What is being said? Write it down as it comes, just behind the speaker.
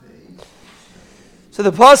So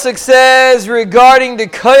the pasuk says regarding the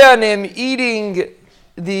koyanim eating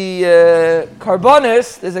the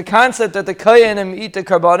karbonis, there's a concept that the koyanim eat the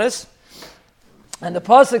karbonis, and the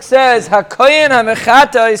pasuk says hakoyin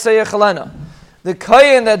hamechata yisayachalena. The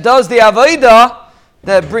koyin that does the avodah,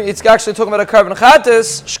 it's actually talking about a carbon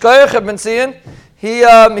chatas. Shkoyach ben Zion,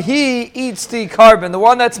 he eats the carbon, the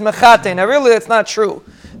one that's mechate. Now really, it's not true.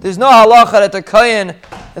 There's no halacha that the koyin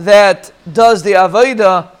that does the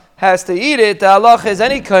avodah has to eat it. The halacha is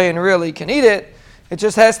any koyin really can eat it. It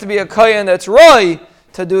just has to be a koyin that's roi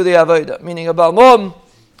to do the avodah, meaning a balmum,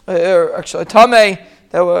 or actually a tameh.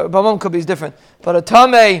 Balmum could be different, but a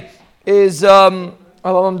tameh is a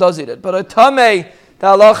balmum does eat it. But a tameh, the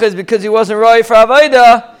halacha is because he wasn't roi for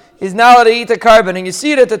avodah, he's now allowed to eat the carbon. And you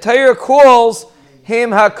see that the Torah calls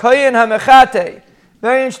him hakoyin hamechate.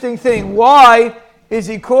 Very interesting thing. Why is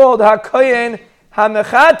he called hakoyin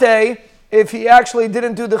hamechate if he actually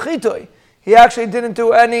didn't do the chitui? He actually didn't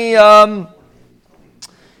do any.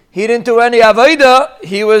 He didn't do any avodah.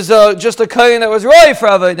 He was just a kohen that was roi for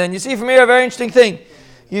avodah. And you see from here a very interesting thing.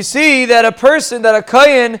 You see that a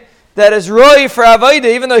kohen that is roi for avodah,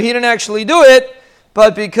 even though he didn't actually do it,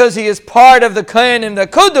 but because he is part of the kohenim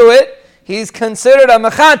that could do it, he's considered a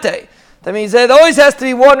mechate. That means there always has to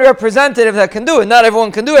be one representative that can do it. Not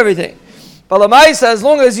everyone can do everything. But Lamaisa, as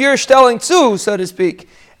long as you're stelling tzu, so to speak,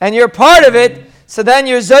 and you're part of it, so then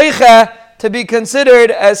you're zoicha to be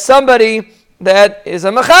considered as somebody that is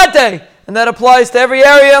a mechate, and that applies to every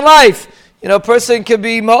area in life. You know, a person could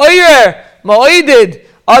be ma'idid,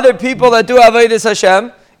 other people that do avodas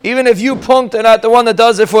Hashem, even if you punked and not the one that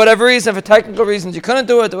does it for whatever reason, for technical reasons, you couldn't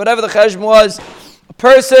do it, or whatever the cheshm was, a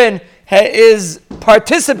person is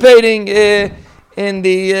participating in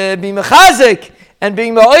the bimechazik and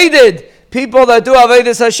being ma'idid, people that do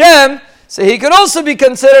avodas Hashem, so he could also be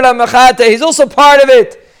considered a mechate. He's also part of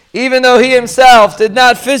it, even though he himself did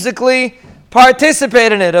not physically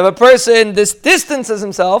participate in it. If a person distances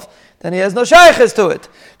himself, then he has no shaykhs to it.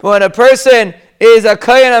 But when a person is a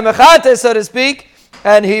kohen hamechate, so to speak,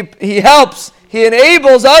 and he helps, he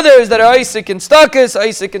enables others that are Isaac and Stuckis,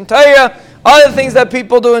 Isaac and Torah, other things that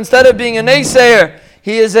people do instead of being a naysayer,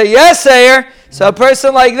 he is a yesayer. So a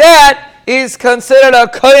person like that is considered a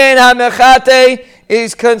kohen hamechate,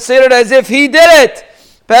 is considered as if he did it.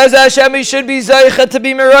 Be'ez Hashem, he should be zaycha to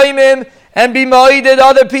be meroimim and be ma'ided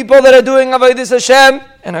other people that are doing avodas Hashem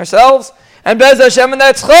and ourselves. And Be'ez Hashem, and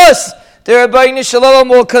that's chus. The Rabbeinu Shalom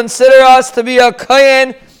will consider us to be a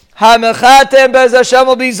kohen hamechate, and Be'ez Hashem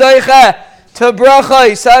will be zaycha to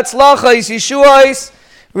brachais, hatzlachais, yeshuais,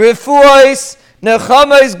 refuais,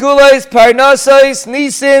 nechamais, gulais, parnasais,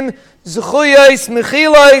 nisim, zechuyais,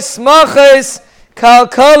 mechilais, smachais,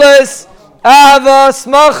 kalkalas, ahava,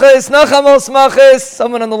 smachais, nachamol smachais.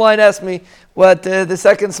 Someone on the line asked me what the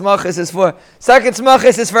second smachis is for. Second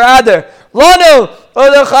smachis is for Adar. Lanu,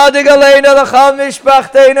 Olachal Digaleinu, Olachal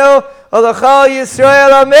Mishpachteinu, Olachal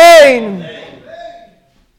Yisrael, Amen.